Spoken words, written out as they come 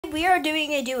we are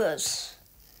doing a duos,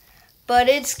 but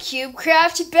it's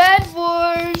cubecraft Bed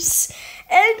Wars,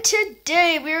 and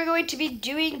today we are going to be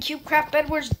doing cubecraft Bed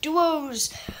Wars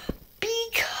duos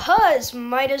because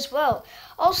might as well.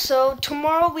 Also,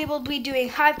 tomorrow we will be doing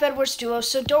hive Bed Wars duos,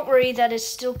 so don't worry, that is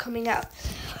still coming out.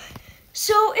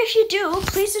 So if you do,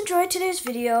 please enjoy today's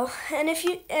video, and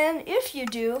if you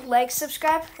do, like,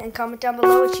 subscribe, and comment down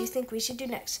below what you think we should do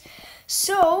next.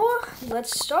 So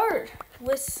let's start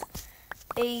with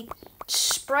a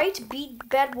Sprite beat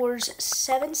Bed Wars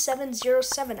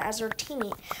 7707 as our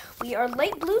teammate. We are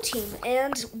light blue team,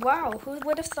 and wow, who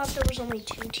would have thought there was only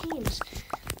 2 teams?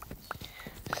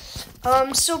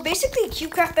 So basically,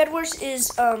 cubecraft Bed Wars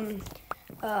is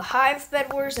hive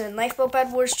Bed Wars and lifeboat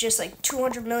Bed Wars, just like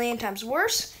 200 million times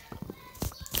worse.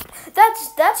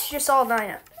 That's just all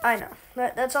I know.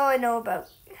 That's all I know about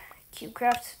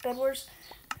cubecraft Bed Wars.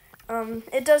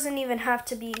 It doesn't even have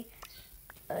to be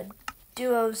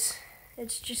duos.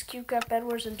 It's just cubecraft Bed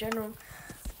Wars in general.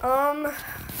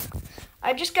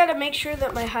 I just gotta make sure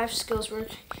that my hive skills work.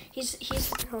 He's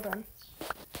hold on.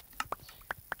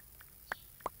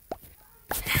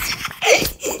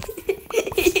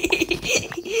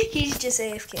 He's just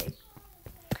AFK.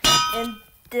 And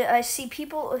I see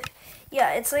people.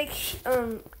 Yeah, it's like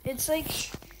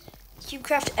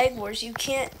cubecraft Egg Wars. You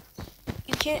can't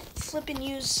flip and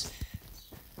use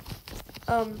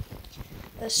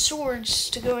swords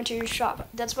to go into your shop.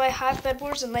 That's why hive Bed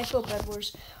Wars and lifeboat Bed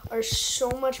Wars are so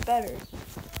much better.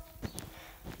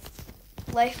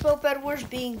 Lifeboat Bed Wars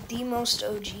being the most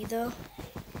OG though.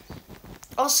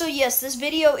 Also, yes, this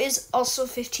video is also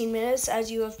 15 minutes, as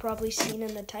you have probably seen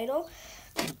in the title.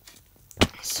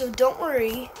 So don't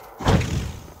worry.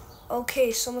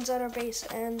 Okay, someone's at our base,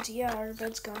 and yeah, our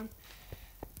bed's gone.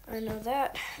 I know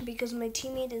that because my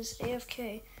teammate is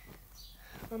AFK,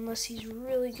 unless he's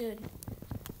really good.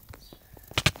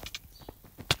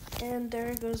 And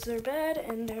there goes their bed,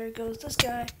 and there goes this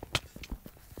guy.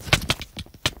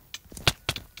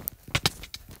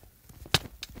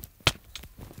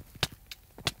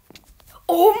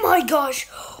 Oh my gosh!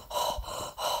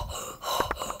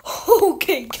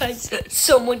 Okay, guys,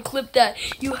 someone clip that.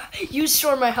 You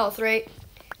store my health, right?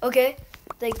 Okay,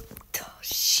 like,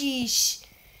 sheesh.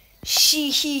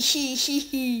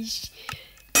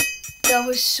 That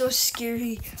was so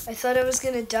scary. I thought I was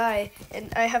gonna die,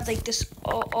 and I have like this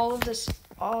all of this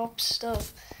op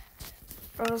stuff.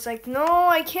 I was like, no,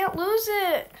 I can't lose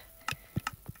it.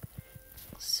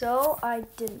 So I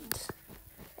didn't.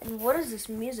 And what is this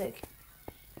music?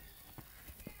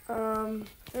 Who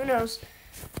knows?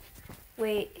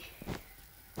 Wait.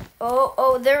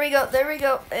 Oh, there we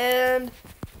go, and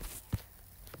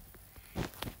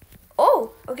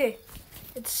oh, okay.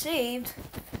 It's saved.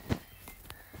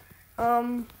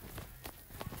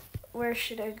 Where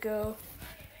should I go?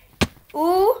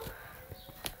 Ooh!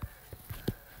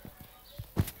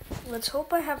 Let's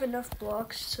hope I have enough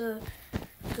blocks to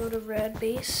go to red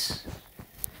base,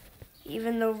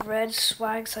 even though red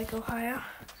swags like Ohio.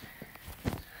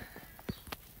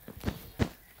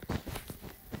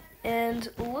 And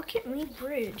look at me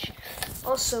bridge.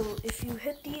 Also, if you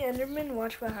hit the Enderman,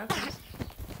 watch what happens.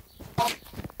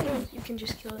 You can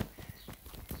just kill it.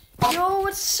 Yo,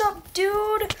 what's up,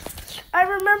 dude? I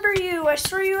remember you. I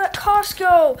saw you at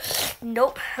Costco.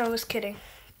 Nope, I was kidding.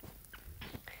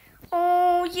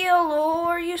 Oh, Yellow,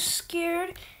 are you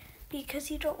scared? Because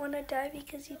you don't want to die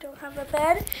because you don't have a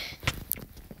bed?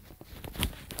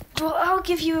 Well, I'll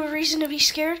give you a reason to be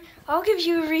scared.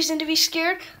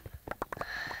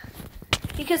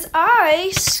 Because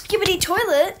I, Skibbity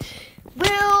Toilet,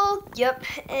 will, yep,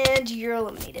 and you're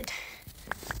eliminated.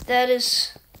 That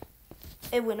is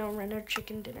a winner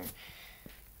chicken dinner.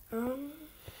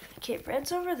 Okay,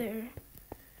 red's over there.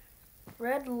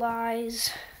 Red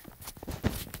lies.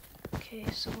 Okay,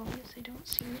 so long as they don't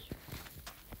see me.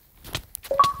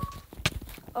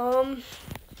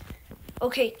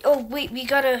 Okay, oh wait, we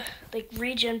gotta, like,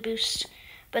 regen boost,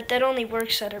 but that only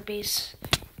works at our base,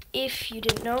 if you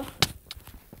didn't know.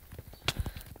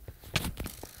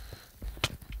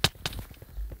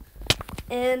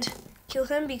 And kill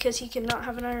him because he cannot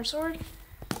have an iron sword.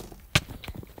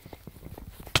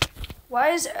 Why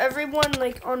is everyone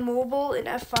like on mobile in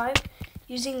F5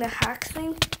 using the hack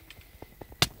thing?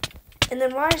 And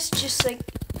then why is just like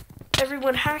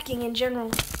everyone hacking in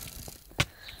general?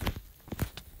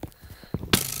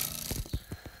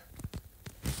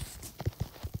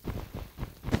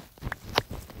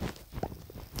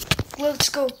 Let's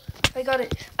go. I got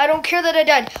it. I don't care that I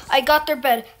died. I got their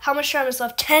bed. How much time is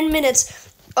left? 10 minutes.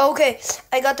 Okay,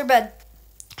 I got their bed.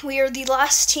 We are the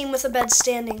last team with a bed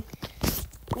standing.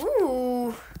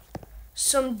 Ooh.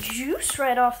 some juice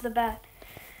right off the bat.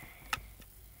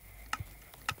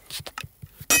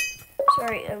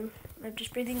 Sorry, I'm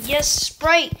just breathing. Yes,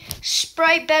 Sprite.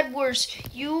 Sprite Bed Wars.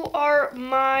 You are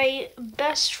my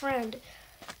best friend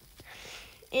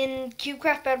in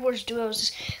cubecraft Bed Wars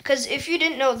duos. Because if you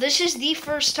didn't know, this is the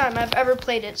first time I've ever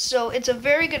played it. So it's a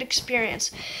very good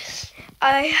experience.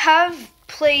 I have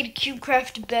played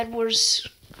cubecraft Bed Wars,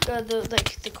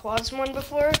 the quads one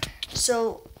before.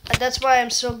 So that's why I'm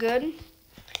so good.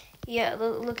 Yeah,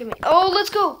 look at me. Oh, let's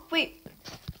go. Wait.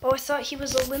 Oh, I thought he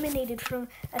was eliminated from...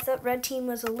 I thought red team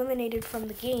was eliminated from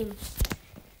the game.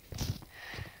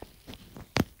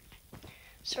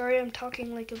 Sorry, I'm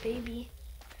talking like a baby.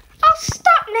 I'll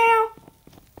stop now!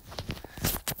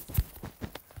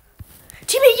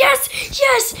 Teammate, yes!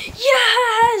 Yes!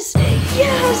 Yes!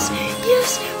 Yes!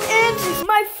 Yes! And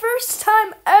my first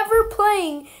time ever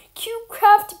playing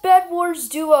cubecraft Bed Wars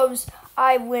duos,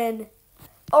 I win.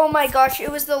 Oh my gosh,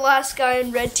 it was the last guy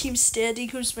in red team standing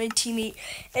who's my teammate,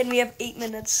 and we have 8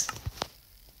 minutes.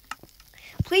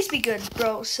 Please be good,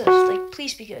 bro. So, like,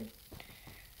 please be good.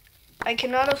 I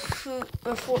cannot afford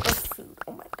food.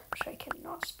 Oh my gosh, I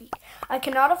cannot speak. I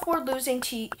cannot afford losing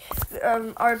to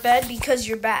our bed because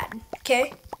you're bad.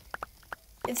 Okay?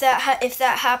 If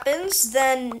that happens,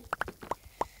 then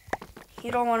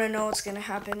you don't want to know what's gonna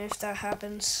happen if that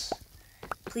happens.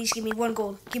 Please give me 1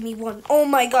 gold. Give me 1. Oh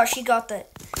my gosh, he got that.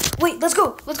 Wait, let's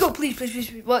go. Let's go. Please, please, please,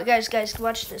 please. Well, guys,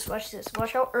 watch this. Watch this.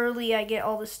 Watch how early I get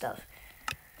all this stuff.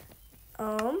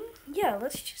 Yeah,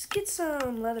 let's just get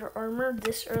some leather armor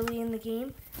this early in the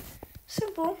game.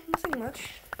 Simple, nothing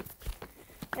much.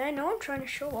 And I know I'm trying to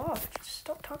show off. Just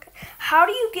stop talking. How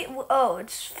do you get... Oh,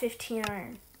 it's 15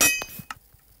 iron.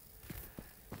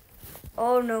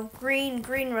 Oh no, green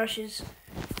rushes.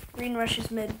 Green rushes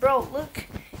mid. Bro, look.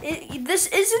 This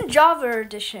isn't Java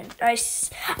edition.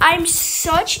 I'm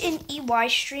such an EY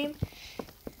stream.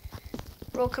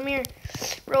 Bro, come here.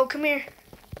 Bro, come here.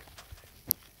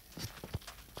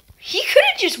 He could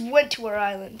have just went to our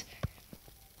island.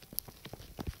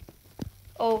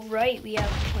 Oh, right. We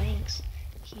have planks.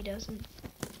 He doesn't.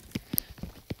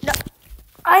 No.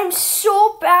 I'm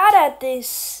so bad at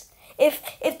this. If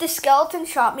the skeleton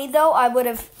shot me, though, I would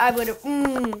have.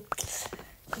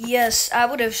 Yes, I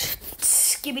would have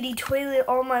skibbity toilet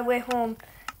all my way home,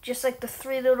 just like the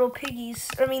 3 little piggies.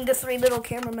 I mean, the 3 little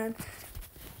cameramen.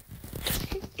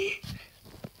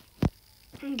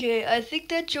 Okay, I think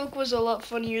that joke was a lot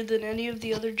funnier than any of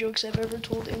the other jokes I've ever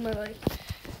told in my life.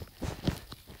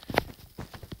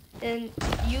 And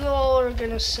you all are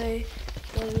gonna say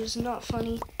that it was not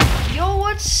funny. Yo,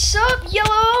 what's up,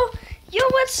 Yellow? Yo,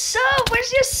 what's up?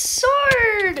 Where's your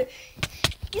sword?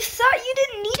 You thought you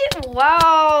didn't need it?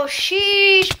 Wow,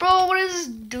 sheesh, bro, what is this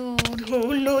dude?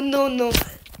 Oh, no, no, no. Oh,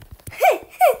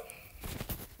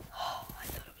 I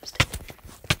thought it was dead.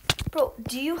 Bro,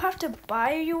 do you have to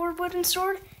buy your wooden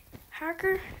sword,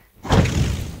 hacker?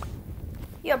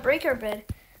 Yeah, break our bed.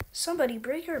 Somebody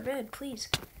break our bed, please.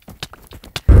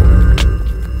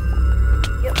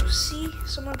 Yep, see?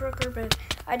 Someone broke our bed.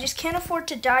 I just can't afford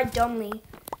to die dumbly.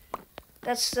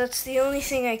 That's the only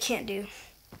thing I can't do.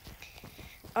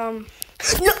 No!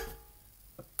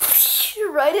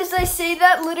 Right as I say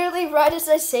that, literally right as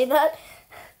I say that.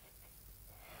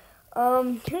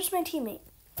 Here's my teammate.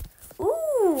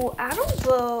 Ooh,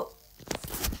 Alidbo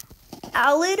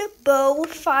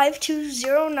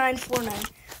 520949.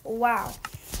 Wow.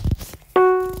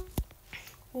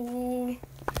 Ooh.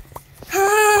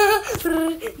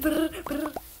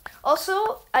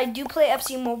 Also, I do play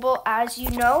FC Mobile, as you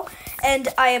know, and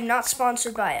I am not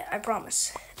sponsored by it, I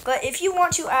promise. But if you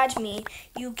want to add me,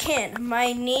 you can.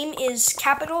 My name is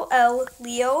capital L,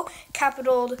 Leo,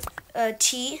 capital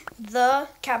T, the,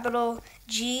 capital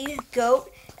G,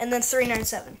 goat, and then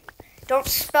 397. Don't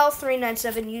spell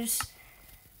 397, use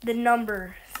the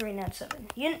number 397.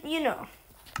 You know.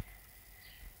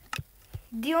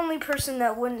 The only person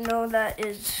that wouldn't know that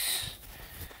is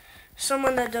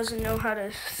someone that doesn't know how to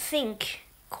think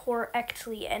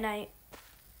correctly, and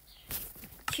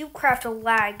cubecraft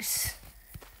lags.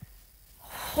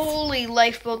 Holy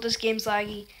lifeboat, this game's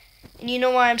laggy. And you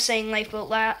know why I'm saying lifeboat?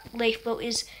 Lifeboat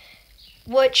is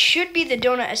what should be the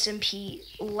Donut SMP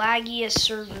laggiest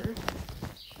server.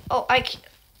 Oh, I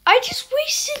just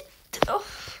wasted. Oh,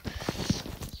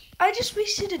 I just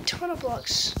wasted a ton of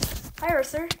blocks. Hi,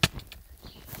 Arthur.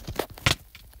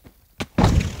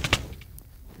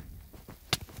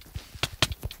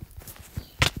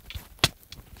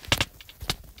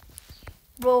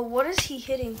 Bro, what is he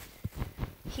hitting?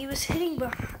 He was hitting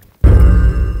behind.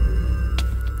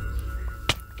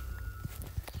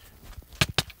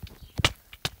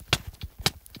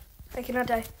 I cannot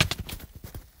die.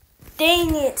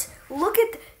 Dang it. Look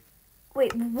at...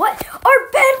 Wait, what? Our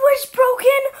bed was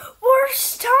broken?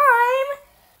 Worst time?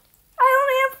 I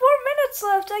only have 4 minutes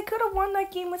left. I could have won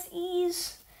that game with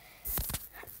ease.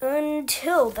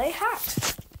 Until they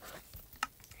hacked.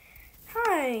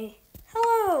 Hi.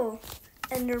 Hello.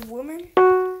 Ender woman.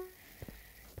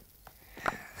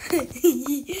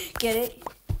 Get it?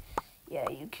 Yeah,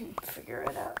 you can figure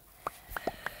it out.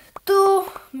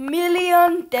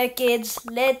 2,000,000 decades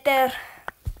later.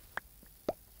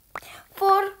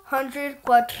 400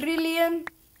 quadrillion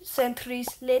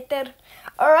centuries later.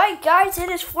 Alright guys,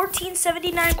 it is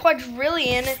 1479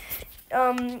 quadrillion.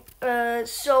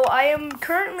 So I am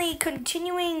currently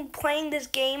continuing playing this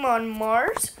game on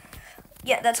Mars.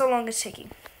 Yeah, that's how long it's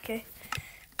taking. Okay.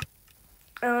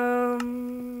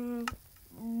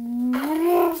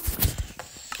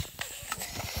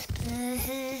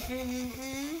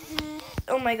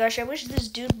 Oh my gosh, I wish this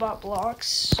dude bought blocks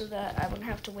so that I wouldn't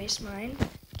have to waste mine.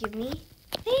 Give me.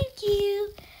 Thank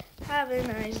you. Have a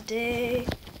nice day.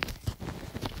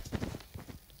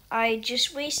 I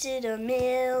just wasted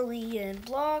 1,000,000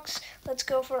 blocks. Let's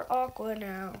go for aqua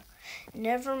now.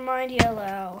 Never mind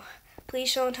yellow.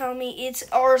 Please don't tell me it's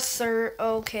Arthur.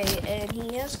 Okay, and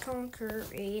he has conquered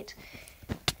 8.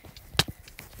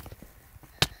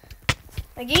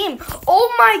 A game.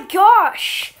 Oh my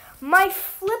gosh. My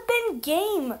flippin'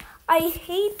 game. I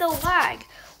hate the lag.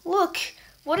 Look,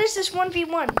 what is this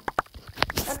 1v1?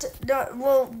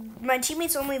 Well, my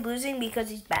teammate's only losing because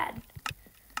he's bad.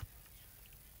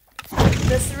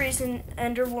 That's the reason my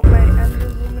Ender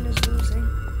Woman is losing.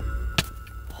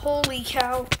 Holy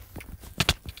cow.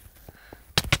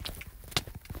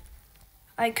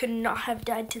 I could not have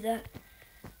died to that.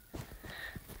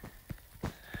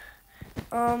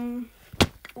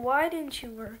 Why didn't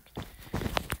you work?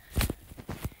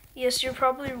 Yes, you're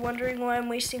probably wondering why I'm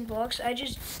wasting blocks. I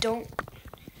just don't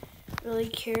really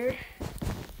care.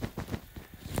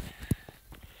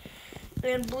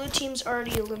 And blue team's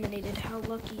already eliminated. How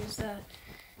lucky is that?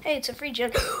 Hey, it's a free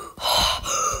gen.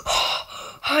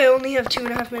 I only have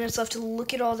 2.5 minutes left to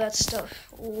look at all that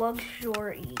stuff.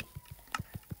 Luxury.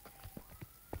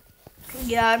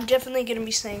 Yeah, I'm definitely going to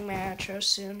be saying my outro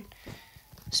soon.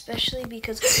 Especially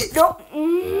because... No!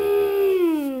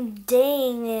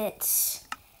 Dang it.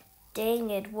 Dang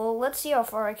it. Well, let's see how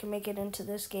far I can make it into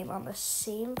this game on the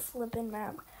same flippin'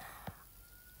 map.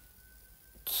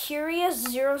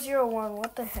 Curious001,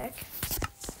 what the heck?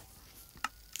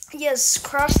 Yes,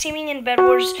 cross-teaming in Bed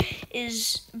Wars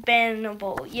is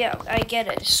bannable. Yeah, I get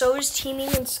it. So is teaming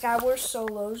in Skywars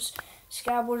solos,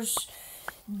 Skywars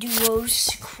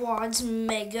duos, quads,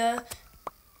 mega,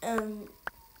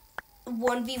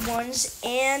 1v1s,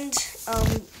 and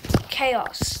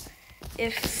chaos.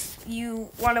 If you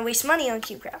want to waste money on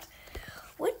cubecraft,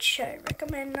 which I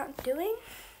recommend not doing.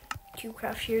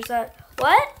 Cubecraft hears that.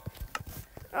 What?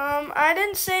 I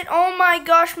didn't say it. Oh my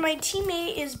gosh, my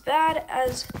teammate is bad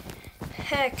as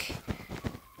heck.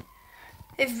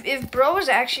 If bro was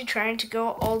actually trying to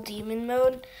go all demon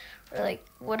mode, or like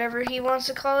whatever he wants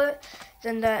to call it,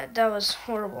 then that was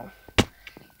horrible.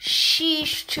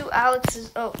 Sheesh to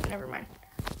Alex's. Oh, never mind.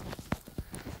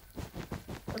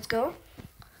 Let's go.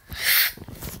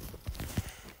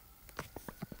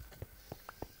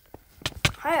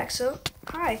 Hi, Axel.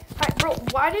 Hi, bro.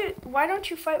 Why don't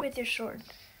you fight with your sword?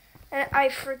 And I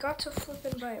forgot to flip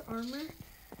and buy armor.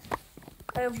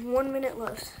 I have 1 minute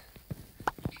left.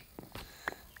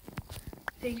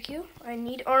 Thank you. I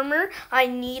need armor. I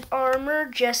need armor.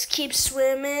 Just keep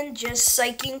swimming. Just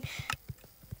psyching.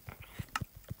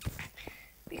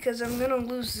 Because I'm gonna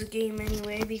lose the game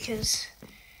anyway. Because,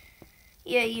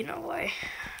 yeah, you know why.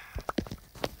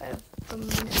 I have a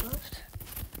minute left.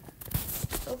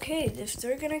 Okay, if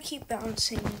they're gonna keep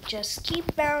bouncing, just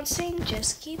keep bouncing.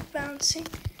 Just keep bouncing.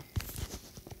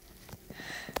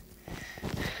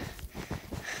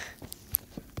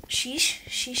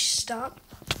 Sheesh, stop.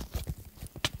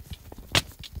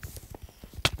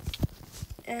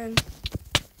 And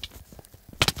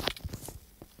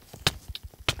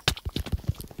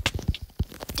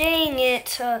dang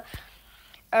it.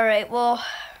 Alright, well,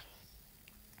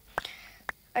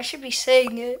 I should be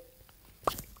saying it.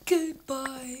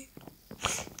 Goodbye.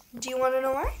 Do you want to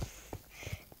know why?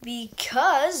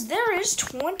 Because there is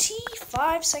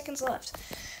 25 seconds left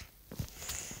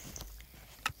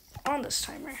on this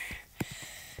timer.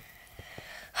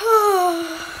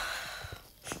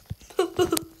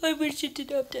 I wish it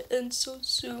didn't have to end so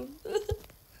soon.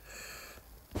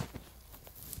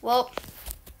 Well,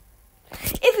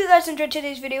 if you guys enjoyed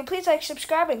today's video, please like,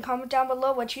 subscribe, and comment down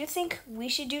below what you think we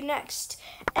should do next.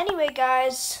 Anyway,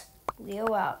 guys,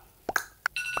 Leo out.